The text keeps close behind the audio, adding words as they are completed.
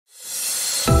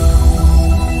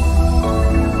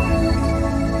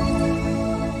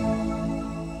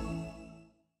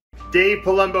Dave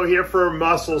Palumbo here for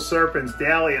Muscle Serpents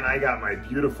Daily, and I got my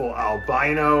beautiful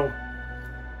albino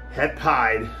het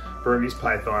pied Burmese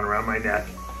Python around my neck.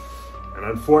 And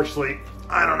unfortunately,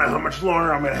 I don't know how much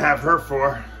longer I'm gonna have her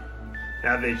for.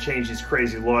 Now they changed these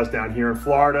crazy laws down here in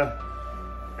Florida,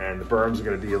 and the berms are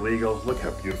gonna be illegal. Look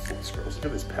how beautiful this girl is. Look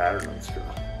at this pattern on this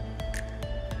girl.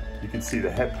 You can see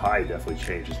the het pied definitely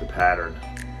changes the pattern.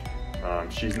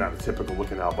 She's not a typical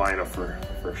looking albino for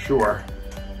sure.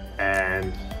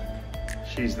 And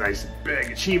she's nice and big,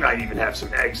 and she might even have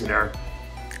some eggs in her.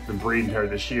 Been breeding her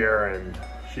this year, and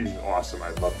she's awesome. I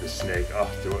love this snake. Oh,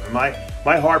 do it.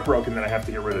 My heart broken that I have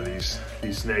to get rid of these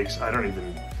snakes. I don't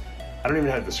even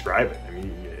know how to describe it. I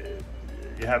mean,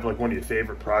 you have like one of your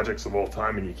favorite projects of all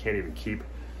time, and you can't even keep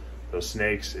those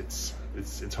snakes. It's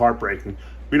heartbreaking.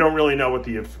 We don't really know what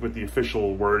the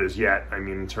official word is yet. I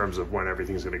mean, in terms of when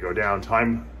everything's going to go down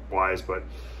time-wise, but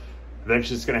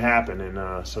eventually it's going to happen.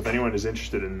 And so if anyone is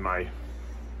interested in my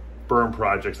berm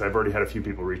projects, I've already had a few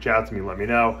people reach out to me, let me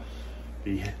know.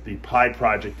 The pied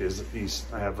project is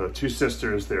I have two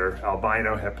sisters. They're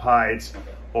albino het pieds,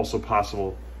 also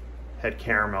possible het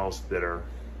caramels that are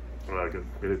going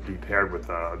to be paired with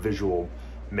a visual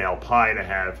male pied I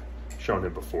have shown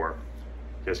him before.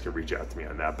 You guys can reach out to me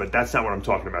on that, but that's not what I'm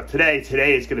talking about today.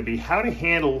 Today is going to be how to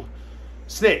handle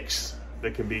snakes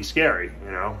that can be scary,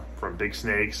 you know, from big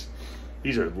snakes.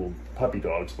 These are little puppy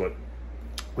dogs, but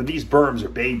when these berms are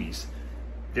babies,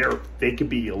 they could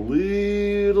be a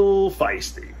little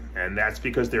feisty, and that's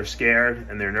because they're scared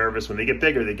and they're nervous. When they get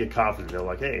bigger, they get confident. They're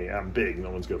like, hey, I'm big, no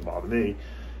one's gonna bother me.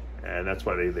 And that's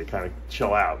why they kind of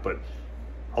chill out. But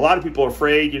a lot of people are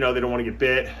afraid, you know, they don't want to get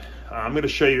bit. I'm gonna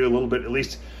show you a little bit, at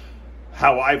least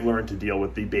how I've learned to deal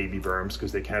with the baby berms,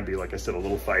 because they can be, like I said, a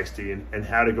little feisty, and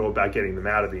how to go about getting them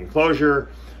out of the enclosure.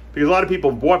 Because a lot of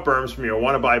people bought berms from me or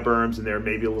want to buy berms, and they're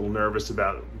maybe a little nervous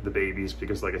about the babies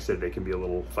because, like I said, they can be a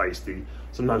little feisty.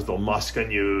 Sometimes they'll musk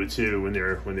on you too when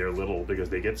they're little because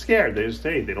they get scared. They just,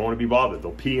 hey, they don't want to be bothered.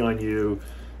 They'll pee on you.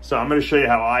 So I'm going to show you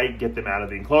how I get them out of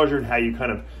the enclosure and how you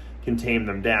kind of can tame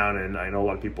them down. And I know a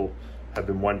lot of people have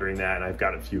been wondering that, and I've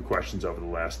gotten a few questions over the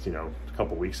last,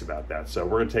 couple weeks about that. So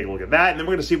we're going to take a look at that, and then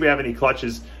we're going to see if we have any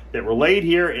clutches that were laid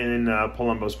here in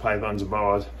Palumbo's Pythons and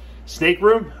Boas snake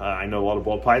room. I know a lot of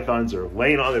ball pythons are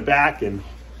laying on their back, and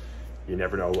you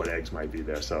never know what eggs might be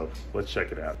there. So let's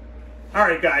check it out. All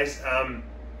right, guys, I'm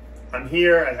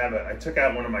here. I took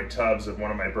out one of my tubs of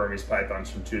one of my Burmese pythons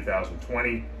from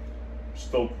 2020.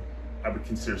 Still, I would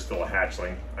consider still a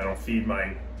hatchling. I don't feed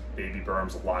my baby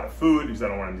berms a lot of food because I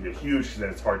don't want them to get huge, because then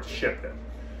it's hard to ship them.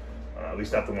 At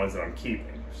least not the ones that I'm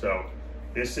keeping. So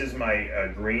this is my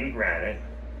green granite,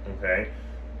 okay?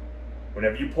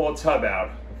 Whenever you pull a tub out,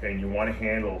 okay, and you want to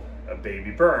handle a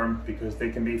baby berm, because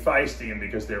they can be feisty and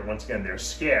because once again they're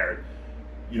scared,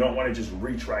 you don't want to just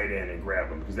reach right in and grab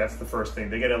them, because that's the first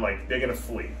thing. They're gonna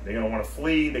flee. They're gonna want to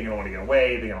flee. They're gonna want to get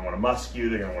away. They're gonna want to musk you.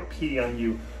 They're gonna want to pee on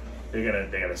you. They're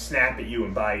gonna snap at you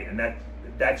and bite, and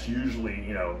that's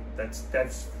usually, that's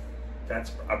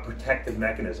a protective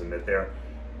mechanism that they're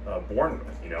born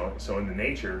with, So in the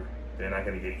nature, they're not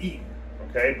going to get eaten,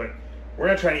 okay? But we're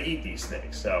not trying to eat these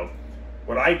snakes. So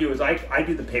what I do is I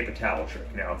do the paper towel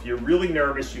trick. Now, if you're really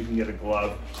nervous, you can get a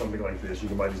glove, something like this. You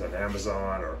can buy these on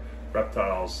Amazon or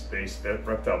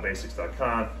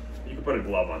reptilebasics.com. You can put a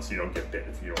glove on so you don't get bit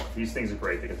if you don't. These things are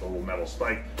great. They get the little metal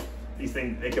spike. These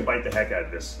things, they can bite the heck out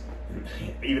of this,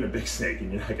 even a big snake,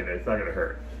 and it's not gonna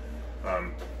hurt.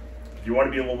 If you want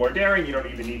to be a little more daring, you don't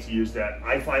even need to use that.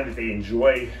 I find that they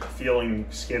enjoy feeling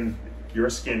your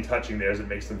skin touching theirs. It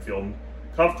makes them feel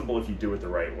comfortable if you do it the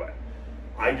right way.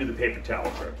 I do the paper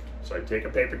towel trick. So I take a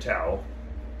paper towel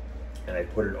and I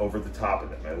put it over the top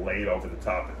of them. I lay it over the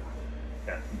top of them.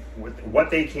 Now, what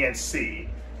they can't see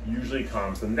usually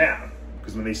calms them down,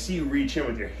 because when they see you reach in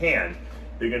with your hand,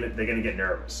 they're gonna get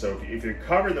nervous. So if you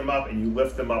cover them up and you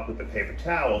lift them up with the paper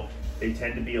towel, they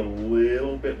tend to be a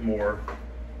little bit more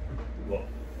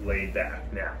laid back.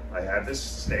 Now, I have this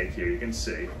snake here, you can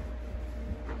see.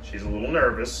 She's a little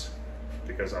nervous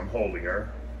because I'm holding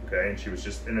her, okay? And she was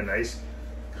just in a nice,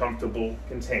 comfortable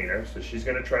container, so she's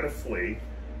gonna try to flee.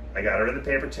 I got her in the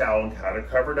paper towel and got her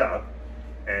covered up,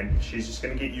 and she's just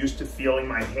gonna get used to feeling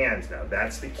my hands now.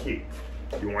 That's the key.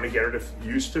 You wanna get her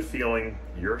used to feeling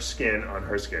your skin on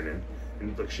her skin.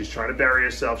 And look, she's trying to bury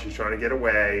herself, she's trying to get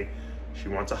away. She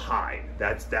wants to hide.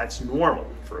 That's normal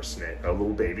for a snake, a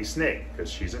little baby snake, because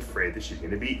she's afraid that she's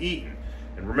going to be eaten.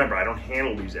 And remember, I don't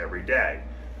handle these every day,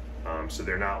 so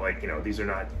they're not like, these are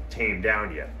not tamed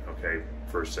down yet. Okay,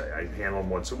 per se, I handle them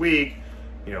once a week,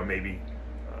 maybe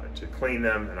to clean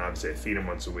them, and obviously I feed them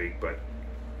once a week. But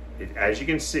As you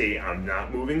can see, I'm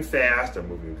not moving fast, I'm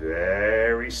moving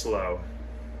very slow.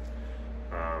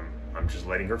 I'm just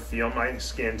letting her feel my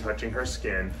skin, touching her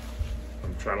skin.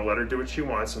 I'm trying to let her do what she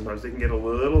wants. Sometimes they can get a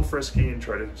little frisky and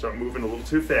try to start moving a little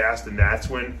too fast, and that's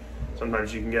when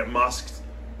sometimes you can get musked,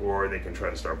 or they can try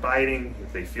to start biting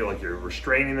if they feel like you're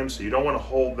restraining them. So you don't want to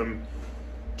hold them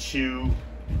too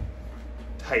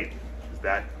tight.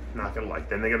 That's not gonna like.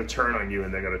 Then they're gonna turn on you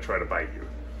and they're gonna try to bite you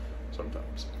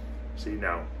sometimes. See,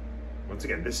 now, once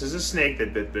again, this is a snake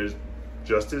that there's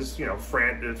just as, you know,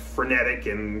 frenetic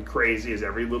and crazy as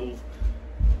every little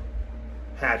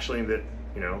hatchling that,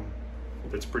 you know,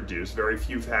 that's produced. Very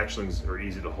few hatchlings are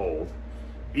easy to hold.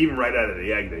 Even right out of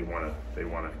the egg, they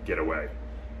wanna get away.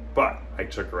 But I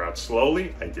took her out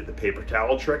slowly. I did the paper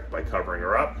towel trick by covering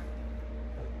her up.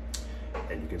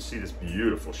 And you can see this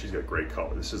beautiful, she's got great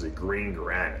color. This is a green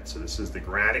granite. So this is the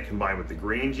granite combined with the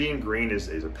green gene. Green is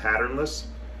a patternless.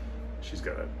 She's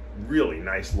got a really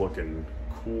nice looking,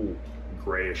 cool,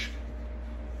 grayish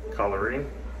coloring.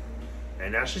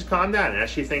 And now she's calmed down. Now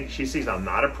she sees I'm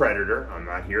not a predator. I'm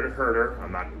not here to hurt her.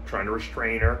 I'm not trying to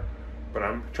restrain her, but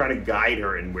I'm trying to guide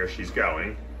her in where she's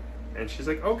going. And she's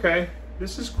like, okay,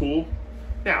 this is cool.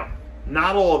 Now,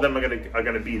 not all of them are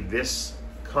gonna be this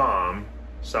calm.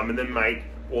 Some of them might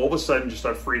all of a sudden just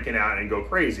start freaking out and go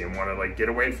crazy and want to like get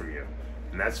away from you.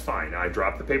 And that's fine. Now I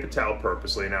dropped the paper towel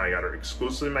purposely. Now I got her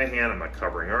exclusively in my hand. I'm not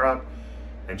covering her up.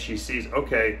 And she sees,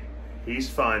 okay, he's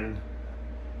fun.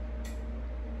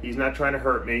 He's not trying to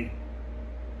hurt me.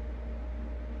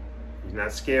 He's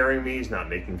not scaring me. He's not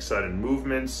making sudden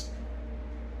movements.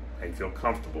 I feel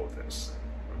comfortable with this,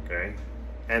 okay?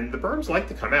 And the Burms like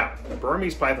to come out. The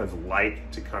Burmese Pythons like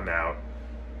to come out.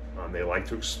 They like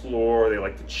to explore, they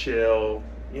like to chill.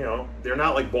 You know, they're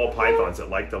not like ball pythons that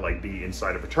like to be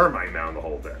inside of a termite mound the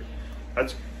whole day.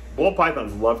 Ball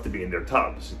pythons love to be in their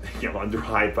tubs, you know, under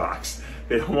high box.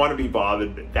 They don't want to be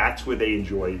bothered. That's where they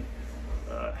enjoy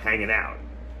hanging out.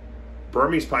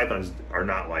 Burmese pythons are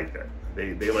not like that.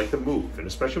 They like to move, and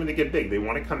especially when they get big, they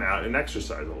want to come out and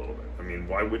exercise a little bit. I mean,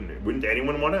 why wouldn't it? Wouldn't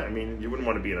anyone want to? I mean, you wouldn't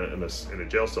want to be in a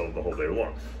jail cell the whole day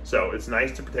long. So it's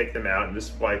nice to take them out, and this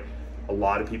is why a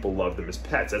lot of people love them as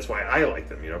pets. That's why I like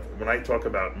them. You know, when I talk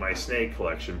about my snake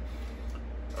collection,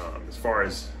 as far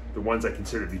as the ones I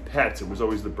consider to be pets, it was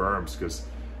always the Burms, because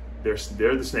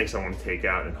they're the snakes I want to take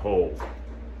out and hold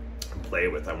and play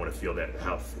with. I want to feel that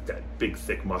big,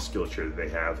 thick musculature that they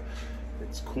have.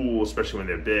 It's cool, especially when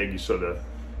they're big. You saw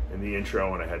in the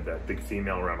intro when I had that big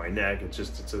female around my neck.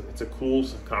 It's a cool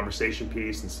conversation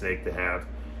piece and snake to have.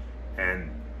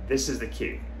 And this is the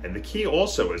key. And the key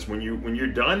also is when you're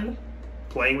done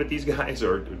playing with these guys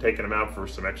or taking them out for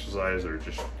some exercise or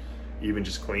even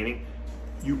just cleaning,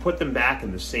 you put them back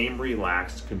in the same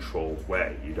relaxed, controlled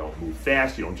way. You don't move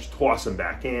fast, you don't just toss them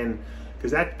back in,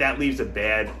 because that leaves a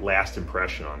bad last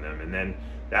impression on them. And then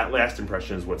that last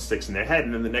impression is what sticks in their head.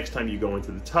 And then the next time you go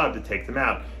into the tub to take them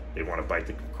out, they want to bite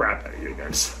the crap out of you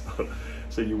again.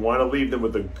 So you want to leave them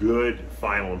with a good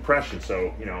final impression.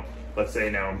 So, you know, let's say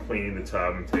now I'm cleaning the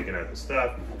tub, I'm taking out the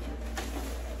stuff.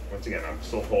 Once again, I'm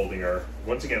still holding her.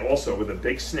 Once again, also with a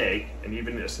big snake, and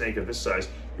even a snake of this size,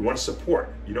 you want to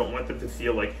support. You don't want them to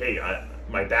feel like, hey,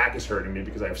 my back is hurting me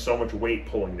because I have so much weight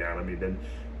pulling down on me.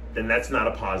 Then that's not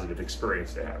a positive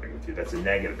experience they're having with you. That's a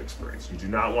negative experience. You do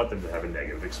not want them to have a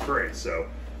negative experience. So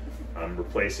I'm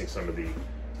replacing some of the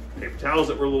paper towels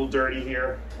that were a little dirty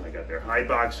here. I got their hide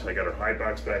box. I got her hide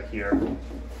box back here.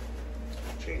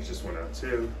 Change this one out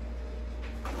too.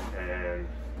 And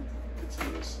get some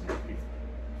of this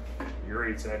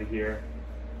urates out of here.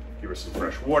 Give her some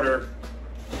fresh water.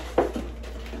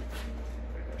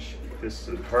 This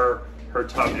is her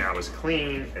tub now is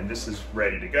clean, and this is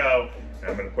ready to go. And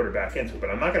I'm going to put her back into it, but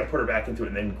I'm not going to put her back into it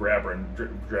and then grab her and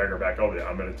drag her back over there.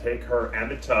 I'm going to take her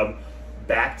and the tub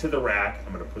back to the rack.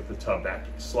 I'm going to put the tub back,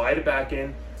 slide it back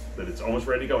in so that it's almost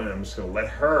ready to go, and I'm just going to let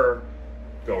her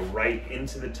go right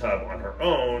into the tub on her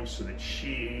own so that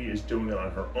she is doing it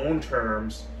on her own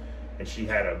terms. And she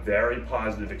had a very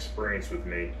positive experience with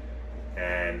me.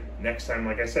 And next time,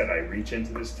 like I said, I reach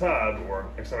into this tub, or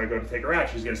next time I go to take her out,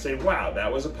 she's going to say, wow,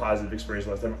 that was a positive experience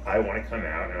last time. I want to come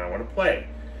out and I want to play.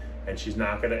 And she's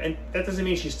not going to, and that doesn't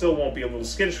mean she still won't be a little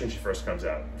skittish when she first comes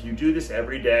out. If you do this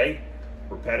every day,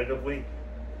 repetitively,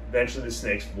 eventually the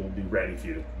snakes will be ready for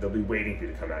you. They'll be waiting for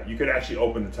you to come out. You could actually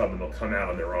open the tub and they'll come out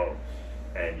on their own,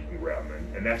 and you can grab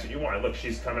them. And that's what you want. Look,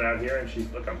 she's coming out here,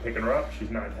 and look, I'm picking her up. She's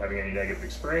not having any negative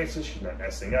experiences. She's not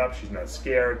messing up. She's not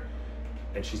scared.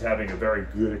 And she's having a very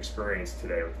good experience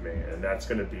today with me. And that's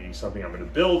going to be something I'm going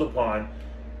to build upon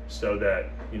so that,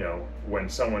 you know, when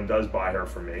someone does buy her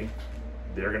from me,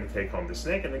 they're going to take home the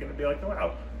snake and they're going to be like, oh,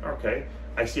 wow, okay,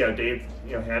 I see how Dave,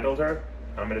 you know, handled her.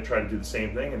 I'm going to try to do the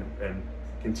same thing and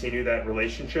continue that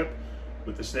relationship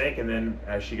with the snake. And then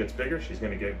as she gets bigger, she's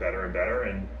going to get better and better.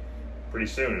 And pretty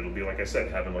soon it'll be, like I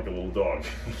said, having like a little dog.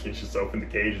 You just open the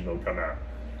cage and they'll come out.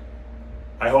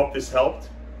 I hope this helped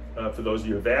for those of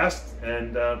you who have asked.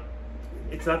 And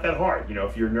it's not that hard. You know,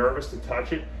 if you're nervous to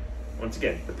touch it, once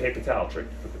again, the paper towel trick.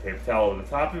 Put the paper towel over the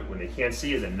top of it. When they can't see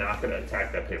you, they're not going to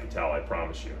attack that paper towel, I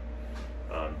promise you.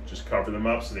 Just cover them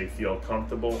up so they feel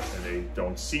comfortable and they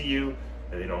don't see you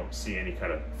and they don't see any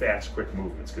kind of fast, quick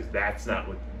movements, because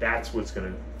that's what's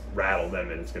going to rattle them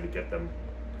and it's going to get them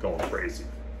going crazy.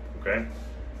 Okay?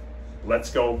 Let's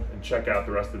go and check out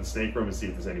the rest of the snake room and see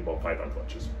if there's any ball python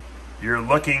clutches. You're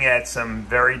looking at some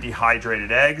very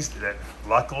dehydrated eggs that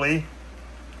luckily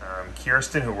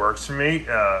Kirsten, who works for me,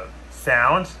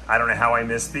 found. I don't know how I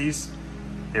missed these.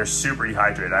 They're super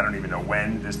dehydrated. I don't even know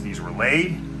when these were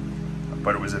laid,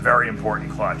 but it was a very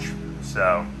important clutch.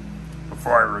 So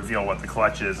before I reveal what the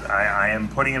clutch is, I am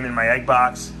putting them in my egg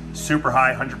box, super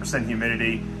high, 100%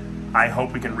 humidity. I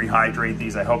hope we can rehydrate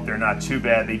these. I hope they're not too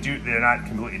bad. They're not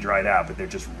completely dried out, but they're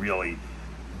just really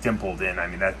dimpled in. I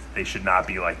mean, they should not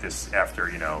be like this after,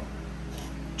 you know,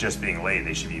 just being laid.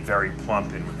 They should be very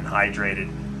plump and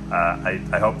hydrated.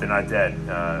 I hope they're not dead.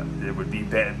 It would be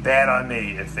bad on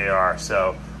me if they are.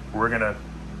 So we're gonna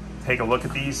take a look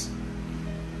at these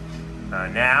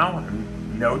now,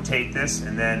 and notate this,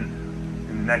 and then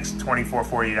in the next 24,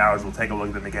 48 hours, we'll take a look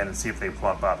at them again and see if they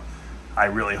plump up. I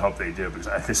really hope they do, because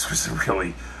this was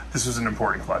an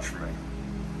important clutch for me.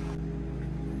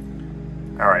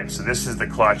 All right, so this is the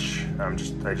clutch. I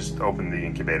just opened the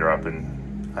incubator up,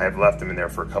 and I have left them in there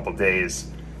for a couple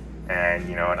days. And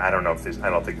you know, and I don't know if I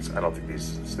don't think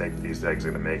these eggs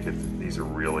are gonna make it. These are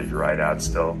really dried out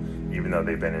still, even though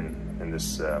they've been in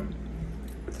this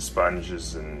with the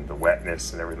sponges and the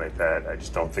wetness and everything like that. I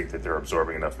just don't think that they're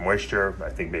absorbing enough moisture. I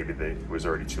think maybe it was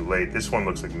already too late. This one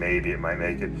looks like maybe it might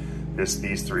make it.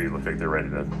 These three look like they're ready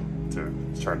to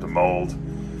turn to mold.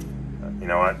 You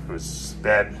know what? It was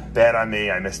bad on me.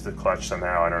 I missed the clutch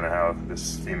somehow. I don't know how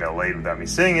this female laid without me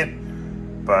seeing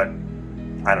it, but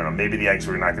I don't know, maybe the eggs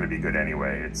were not going to be good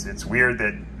anyway. It's weird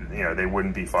that, you know, they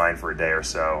wouldn't be fine for a day or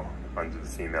so under the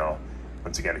female.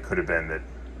 Once again, it could have been that,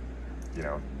 you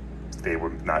know, they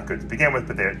were not good to begin with,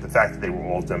 but the fact that they were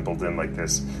all dimpled in like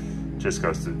this just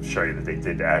goes to show you that they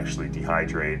did actually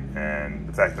dehydrate. And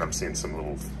the fact that I'm seeing some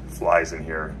little flies in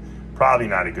here, probably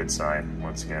not a good sign.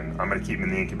 Once again, I'm going to keep them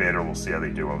in the incubator. We'll see how they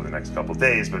do over the next couple of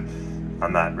days, but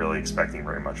I'm not really expecting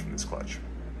very much from this clutch.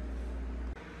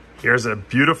 Here's a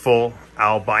beautiful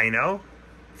albino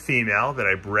female that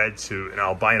I bred to an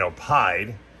albino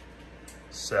pied.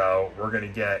 So we're gonna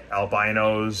get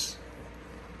albinos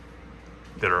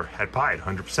that are het pied,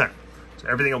 100%. So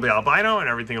everything will be albino and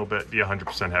everything will be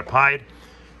 100% het pied.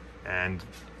 And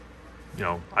you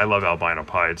know, I love albino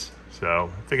pieds.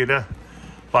 So I figured a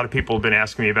lot of people have been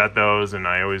asking me about those, and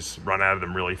I always run out of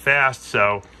them really fast.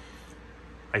 So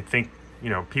I think, you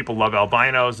know, people love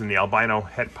albinos, and the albino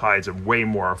het pieds are way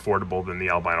more affordable than the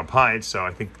albino pieds, so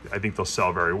I think they'll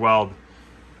sell very well.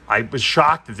 I was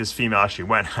shocked that this female actually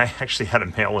went. I actually had a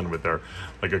mail-in with her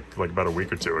like about a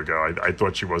week or two ago. I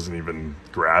thought she wasn't even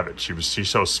gravid. She's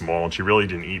so small, and she really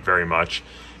didn't eat very much.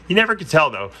 You never could tell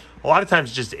though. A lot of times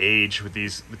it's just age with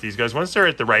these guys. Once they're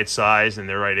at the right size and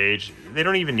their right age, they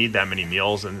don't even need that many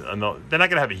meals, and they're not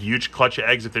gonna have a huge clutch of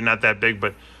eggs if they're not that big,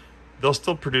 but they'll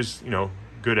still produce, you know,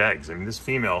 good eggs. I mean, this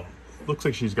female looks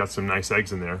like she's got some nice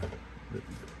eggs in there.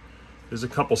 There's a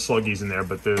couple sluggies in there,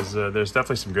 but there's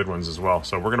definitely some good ones as well.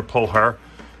 So we're gonna pull her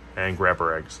and grab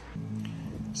her eggs.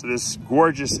 So this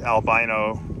gorgeous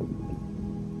albino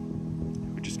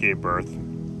who just gave birth,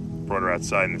 brought her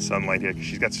outside in the sunlight here because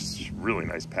she's got this really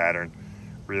nice pattern,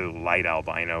 really light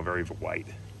albino, very white.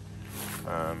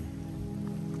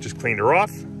 Just cleaned her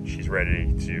off. She's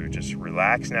ready to just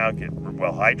relax now, get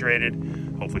well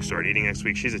hydrated, hopefully start eating next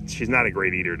week. She's not a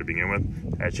great eater to begin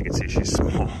with. As you can see, she's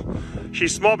small.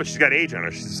 She's small, but she's got age on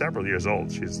her. She's several years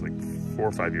old. She's like 4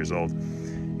 or 5 years old.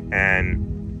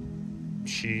 And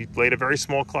she laid a very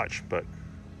small clutch, but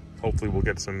hopefully we'll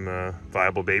get some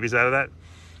viable babies out of that.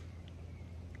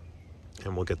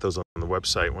 And we'll get those on the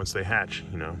website once they hatch,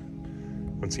 you know.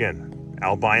 Once again,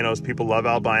 albinos, people love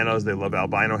albinos. They love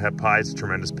albino het pieds,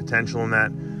 tremendous potential in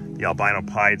that. The albino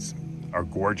pieds are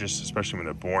gorgeous, especially when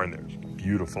they're born. They're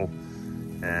beautiful.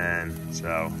 And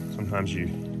so sometimes you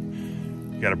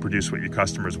got to produce what your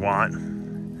customers want.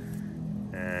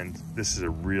 And this is a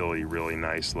really, really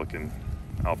nice looking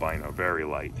albino, very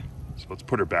light. So let's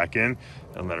put her back in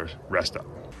and let her rest up.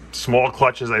 Small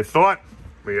clutch as I thought.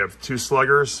 We have 2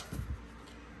 sluggers.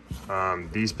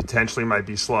 These potentially might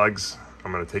be slugs.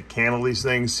 I'm gonna take can of these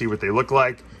things, see what they look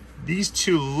like. These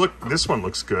two look, this one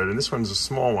looks good, and this one's a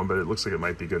small one, but it looks like it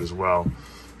might be good as well.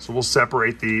 So we'll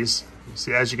separate these.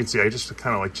 See, as you can see, I just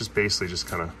kind of like, basically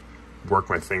kind of work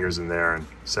my fingers in there and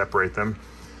separate them.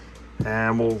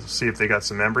 And we'll see if they got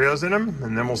some embryos in them,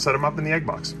 and then we'll set them up in the egg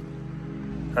box.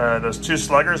 Those two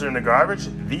sluggers are in the garbage.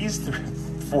 These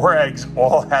 4 eggs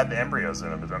all have embryos in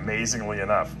them, amazingly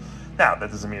enough. Now,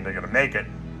 that doesn't mean they're gonna make it.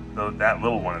 Though that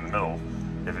little one in the middle,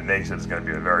 if it makes it, it's gonna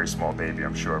be a very small baby,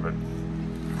 I'm sure, but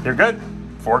they're good.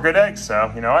 4 good eggs,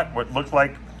 so you know what looked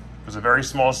like was a very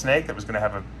small snake that was gonna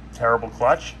have a terrible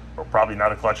clutch, or probably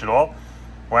not a clutch at all,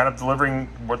 wound up delivering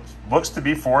what looks to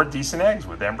be 4 decent eggs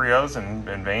with embryos and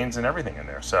veins and everything in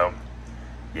there. So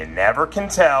you never can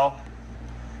tell.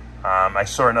 I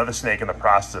saw another snake in the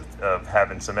process of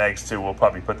having some eggs too. We'll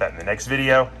probably put that in the next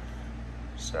video.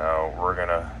 So we're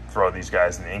gonna throw these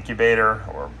guys in the incubator,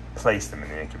 or place them in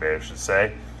the incubator, I should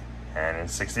say. And in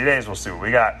 60 days, we'll see what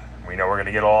we got. We know we're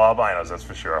gonna get all albinos, that's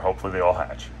for sure. Hopefully they all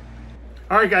hatch.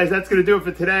 All right, guys, that's gonna do it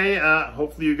for today.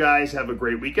 Hopefully you guys have a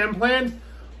great weekend planned.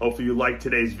 Hopefully you liked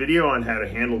today's video on how to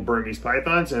handle Burmese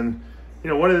pythons. And you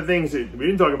know, one of the things that we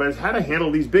didn't talk about is how to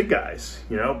handle these big guys.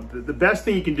 You know, the best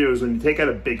thing you can do is when you take out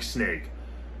a big snake,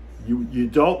 you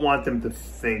don't want them to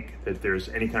think that there's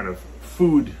any kind of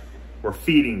food or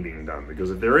feeding being done, because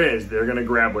if there is, they're gonna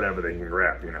grab whatever they can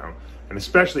grab, you know? And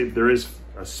especially if there is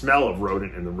a smell of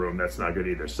rodent in the room, that's not good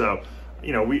either. So,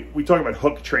 you know, we talk about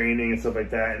hook training and stuff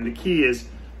like that, and the key is,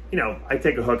 you know, I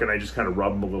take a hook and I just kind of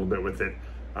rub them a little bit with it.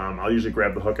 I'll usually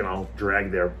grab the hook and I'll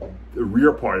drag the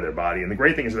rear part of their body. And the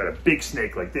great thing is about a big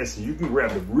snake like this, you can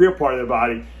grab the rear part of their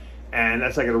body, and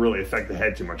that's not gonna really affect the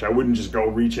head too much. I wouldn't just go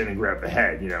reach in and grab the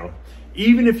head, you know?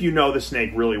 Even if you know the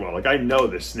snake really well, like I know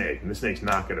this snake, and the snake's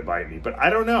not gonna bite me, but I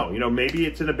don't know, you know, maybe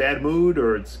it's in a bad mood,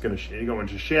 or it's gonna go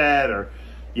into shed, or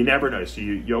you never know. So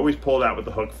you always pull it out with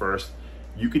the hook first.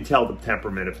 You can tell the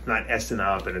temperament. If it's not essing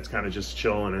up and it's kind of just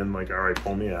chilling in, like, all right,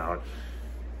 pull me out.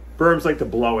 Burms like to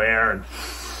blow air, and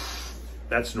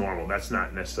that's normal. That's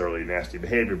not necessarily nasty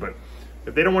behavior, but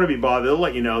if they don't want to be bothered, they'll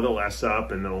let you know, they'll S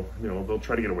up, and they'll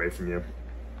try to get away from you.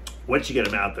 Once you get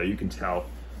them out though, you can tell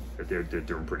that they're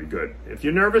doing pretty good. If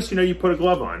you're nervous, you know, you put a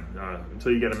glove on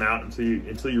until you get them out,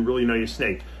 until you really know your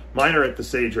snake. Mine are at the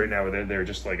stage right now where they're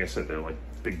just, like I said, they're like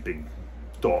big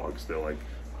dogs. They're like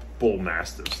bull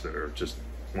mastiffs that are just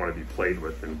want to be played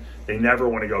with, and they never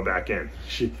want to go back in.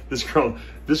 This girl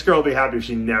will be happy if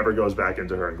she never goes back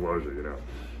into her enclosure, you know.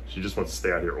 She just wants to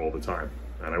stay out here all the time,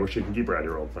 and I wish I could keep her out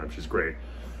here all the time. She's great.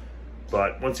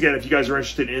 But once again, if you guys are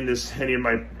interested in any of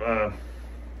my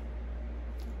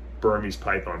Burmese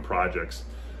Python projects,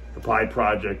 the Pied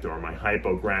Project or my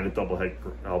Hypo Granite Double Head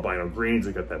Albino Greens,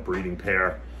 I got that breeding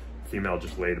pair. Female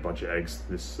just laid a bunch of eggs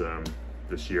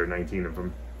this year, 19 of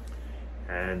them.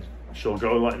 And she'll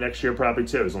go next year probably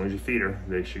too, as long as you feed her.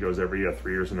 She goes every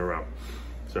 3 years in a row.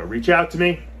 So reach out to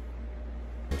me.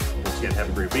 Once again, have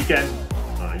a great weekend.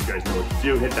 You guys know what to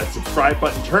do. Hit that subscribe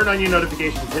button, turn on your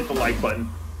notifications, hit the like button.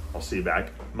 I'll see you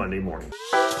back Monday morning.